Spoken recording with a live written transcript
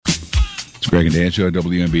Greg and Dan Show at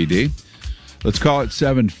WMBD. Let's call it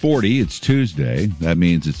 7:40. It's Tuesday. That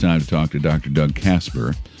means it's time to talk to Dr. Doug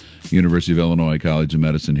Kasper, University of Illinois College of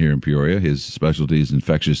Medicine here in Peoria. His specialty is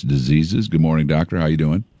infectious diseases. Good morning, doctor. How you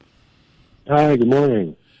doing? Hi, good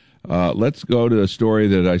morning. Let's go to a story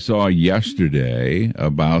that I saw yesterday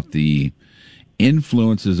about the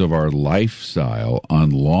influences of our lifestyle on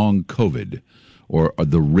long COVID, or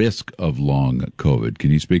the risk of long COVID.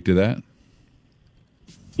 Can you speak to that?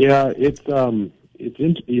 Yeah, we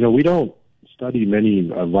don't study many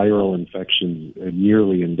viral infections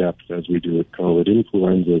nearly in depth as we do with COVID.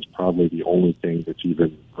 Influenza is probably the only thing that's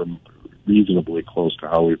even reasonably close to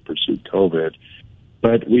how we've pursued COVID.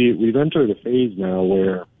 But we've entered a phase now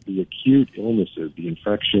where the acute illnesses, the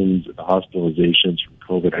infections, the hospitalizations from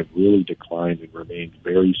COVID have really declined and remained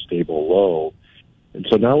very stable low. And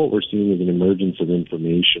so now what we're seeing is an emergence of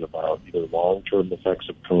information about either long-term effects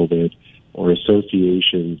of COVID or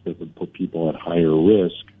associations that would put people at higher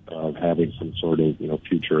risk of having some sort of,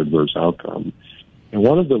 future adverse outcome. And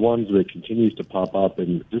one of the ones that continues to pop up,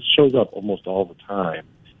 and this shows up almost all the time,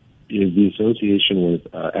 is the association with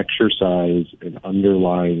exercise and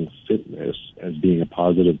underlying fitness as being a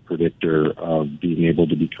positive predictor of being able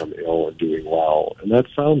to become ill and doing well. And that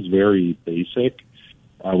sounds very basic.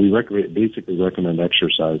 We basically recommend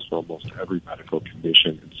exercise for almost every medical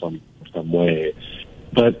condition in some way.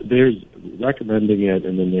 But there's recommending it,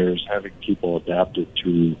 and then there's having people adapt it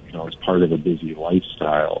to, as part of a busy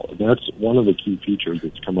lifestyle. And that's one of the key features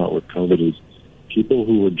that's come out with COVID is people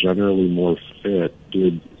who were generally more fit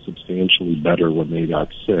did substantially better when they got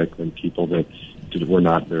sick than people that were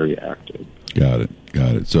not very active. Got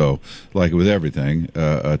it. So, like with everything,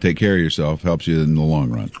 take care of yourself helps you in the long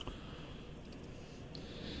run.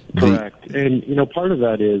 Correct. And, part of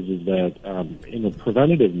that is that,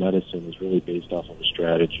 preventative medicine is really based off of a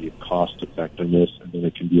strategy of cost effectiveness, and then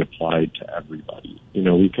it can be applied to everybody.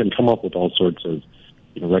 We can come up with all sorts of,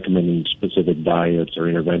 recommending specific diets or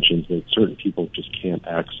interventions that certain people just can't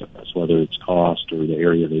access, whether it's cost or the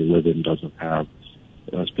area they live in doesn't have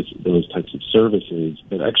those types of services.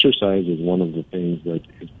 But exercise is one of the things that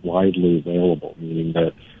is widely available, meaning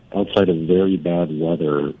that outside of very bad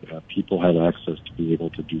weather, people have access to be able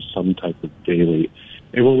to do some type of daily.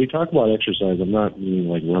 And when we talk about exercise, I'm not meaning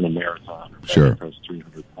like run a marathon or press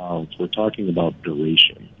 300 pounds. We're talking about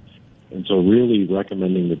duration. And so really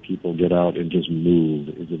recommending that people get out and just move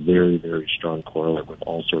is a very, very strong correlate with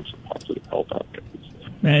all sorts of positive health outcomes.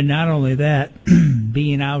 And not only that,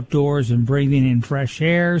 being outdoors and breathing in fresh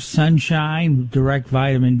air, sunshine, direct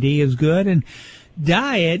vitamin D is good. And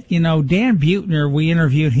diet, Dan Buettner, we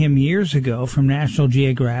interviewed him years ago from National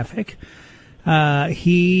Geographic.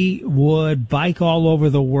 He would bike all over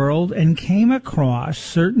the world and came across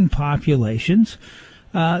certain populations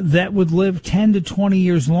that would live 10 to 20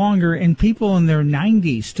 years longer, and people in their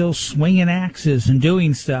 90s still swinging axes and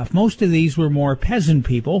doing stuff. Most of these were more peasant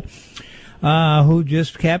people who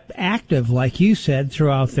just kept active, like you said,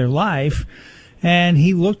 throughout their life. And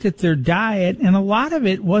he looked at their diet, and a lot of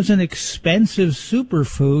it wasn't expensive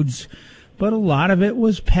superfoods, but a lot of it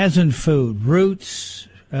was peasant food, roots,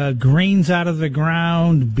 greens out of the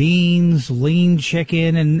ground, beans, lean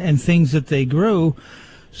chicken, and things that they grew.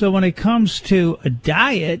 So when it comes to a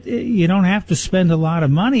diet, you don't have to spend a lot of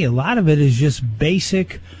money. A lot of it is just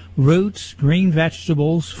basic roots, green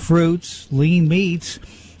vegetables, fruits, lean meats,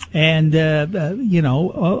 and,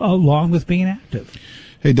 along with being active.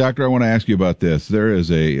 Hey, doctor, I want to ask you about this. There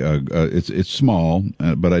is it's small,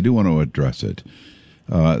 but I do want to address it.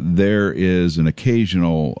 There is an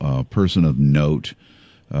occasional person of note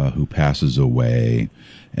who passes away,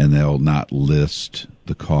 and they'll not list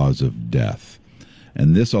the cause of death.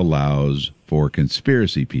 And this allows for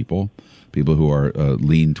conspiracy people who are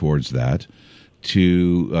lean towards that,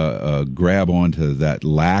 to grab onto that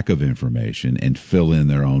lack of information and fill in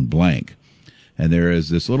their own blank. And there is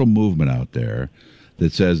this little movement out there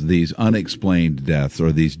that says these unexplained deaths,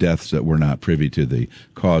 or these deaths that we're not privy to the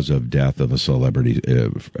cause of death of a celebrity,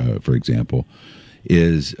 for example,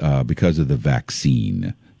 is because of the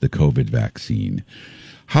vaccine, the COVID vaccine.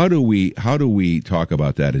 How do we talk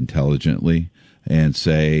about that intelligently and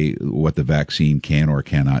say what the vaccine can or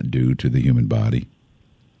cannot do to the human body?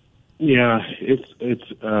 Yeah, it's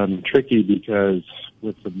tricky because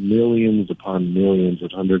with the millions upon millions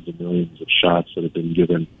and hundreds of millions of shots that have been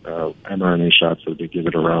given, mRNA shots that have been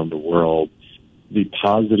given around the world, the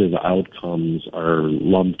positive outcomes are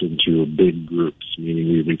lumped into big groups,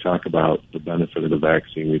 meaning we talk about the benefit of the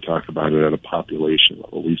vaccine, we talk about it at a population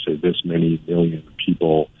level. We say this many million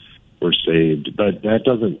people were saved, but that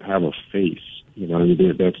doesn't have a face.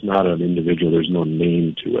 That's not an individual. There's no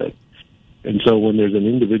name to it. And so when there's an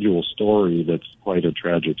individual story that's quite a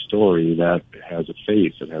tragic story, that has a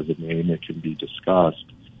face, it has a name, it can be discussed.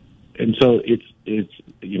 And so it's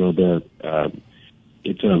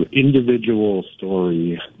an individual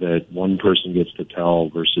story that one person gets to tell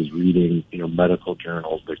versus reading, medical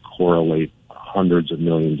journals that correlate hundreds of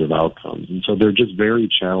millions of outcomes. And so they're just very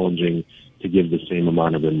challenging to give the same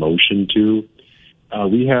amount of emotion to.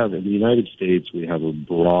 We have, in the United States, we have a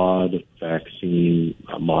broad vaccine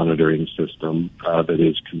monitoring system that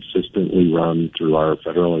is consistently run through our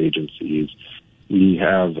federal agencies. We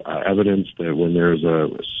have evidence that when there's a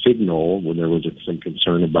signal, when there was some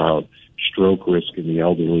concern about stroke risk in the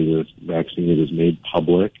elderly, the vaccine is made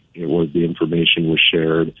public. The information was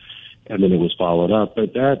shared, and then it was followed up.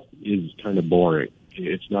 But that is kind of boring.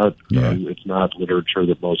 It's not it's not literature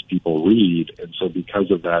that most people read, and so because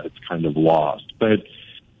of that, it's kind of lost. But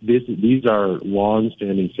these are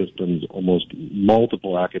long-standing systems. Almost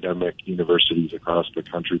multiple academic universities across the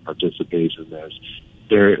country participate in this.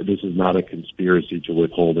 This is not a conspiracy to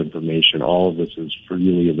withhold information. All of this is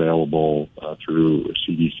freely available through a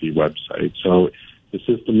CDC website. So the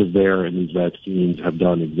system is there, and these vaccines have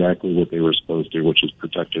done exactly what they were supposed to, which is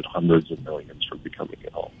protected hundreds of millions from becoming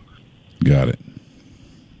ill. Got it.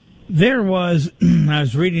 There was, I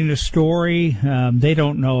was reading a story, they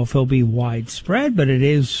don't know if it'll be widespread, but it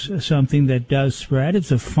is something that does spread.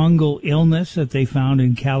 It's a fungal illness that they found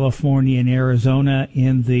in California and Arizona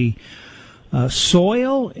in the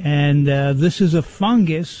soil, and this is a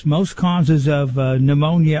fungus. Most causes of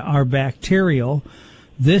pneumonia are bacterial.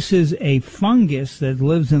 This is a fungus that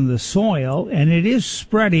lives in the soil, and it is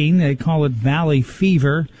spreading. They call it valley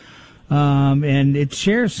fever. And it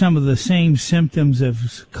shares some of the same symptoms of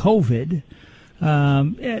COVID.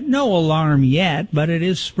 No alarm yet, but it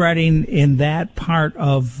is spreading in that part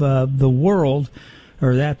of the world,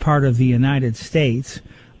 or that part of the United States.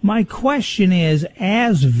 My question is,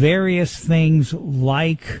 as various things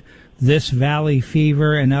like this valley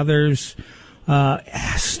fever and others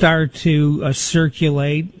start to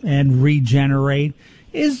circulate and regenerate,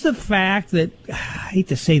 is the fact that, I hate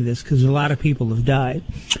to say this because a lot of people have died,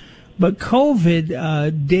 but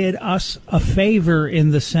COVID did us a favor in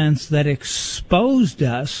the sense that exposed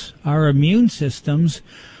us, our immune systems,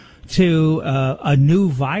 to a new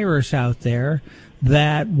virus out there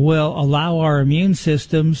that will allow our immune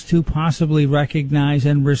systems to possibly recognize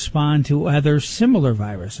and respond to other similar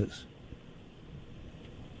viruses.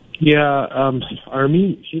 Yeah, our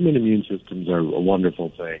human immune systems are a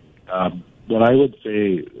wonderful thing. What I would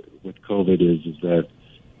say with COVID is that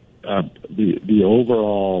the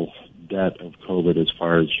overall debt of COVID as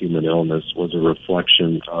far as human illness was a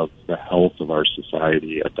reflection of the health of our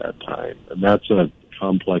society at that time. And that's a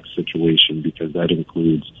complex situation because that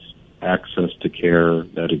includes access to care,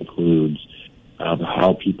 that includes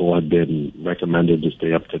how people had been recommended to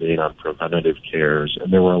stay up to date on preventative cares.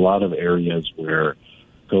 And there were a lot of areas where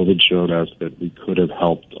COVID showed us that we could have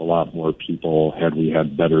helped a lot more people had we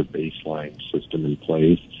had better baseline system in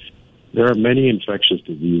place. There are many infectious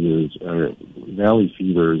diseases. Valley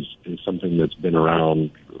fevers is something that's been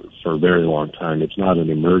around for a very long time. It's not an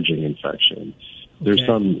emerging infection. There's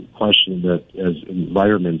some question that as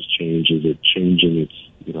environments change, is it changing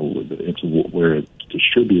it's where it's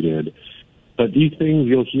distributed? But these things,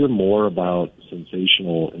 you'll hear more about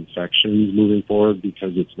sensational infections moving forward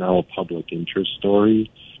because it's now a public interest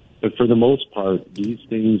story. But for the most part, these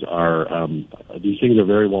things are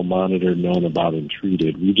very well monitored, known about, and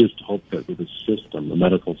treated. We just hope that with the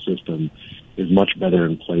medical system is much better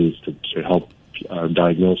in place to help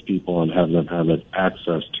diagnose people and have them have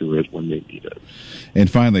access to it when they need it.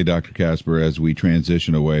 And finally, Dr. Kasper, as we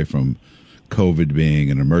transition away from COVID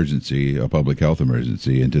being an emergency, a public health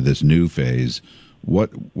emergency, into this new phase,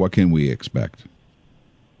 what can we expect?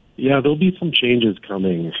 Yeah, there'll be some changes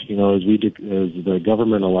coming. As the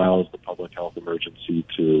government allows the public health emergency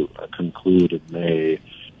to conclude in May,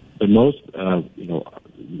 the most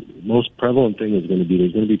prevalent thing is going to be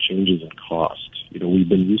there's going to be changes in cost. We've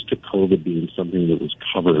been used to COVID being something that was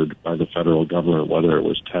covered by the federal government, whether it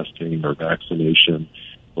was testing or vaccination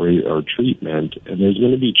or treatment, and there's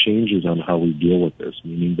going to be changes on how we deal with this,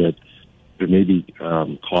 meaning that there may be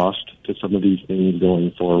cost to some of these things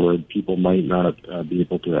going forward. People might not be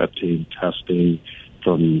able to obtain testing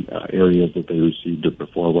from areas that they received it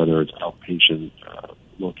before, whether it's outpatient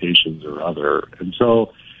locations or other. And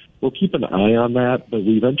so we'll keep an eye on that, but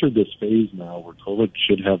we've entered this phase now where COVID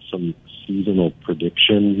should have some seasonal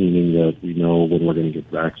prediction, meaning that we know when we're going to get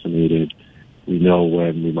vaccinated, we know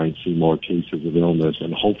when we might see more cases of illness,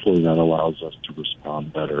 and hopefully that allows us to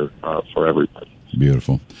respond better for everybody.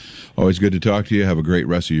 Beautiful. Always good to talk to you. Have a great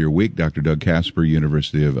rest of your week. Dr. Doug Kasper,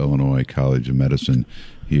 University of Illinois College of Medicine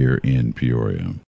here in Peoria.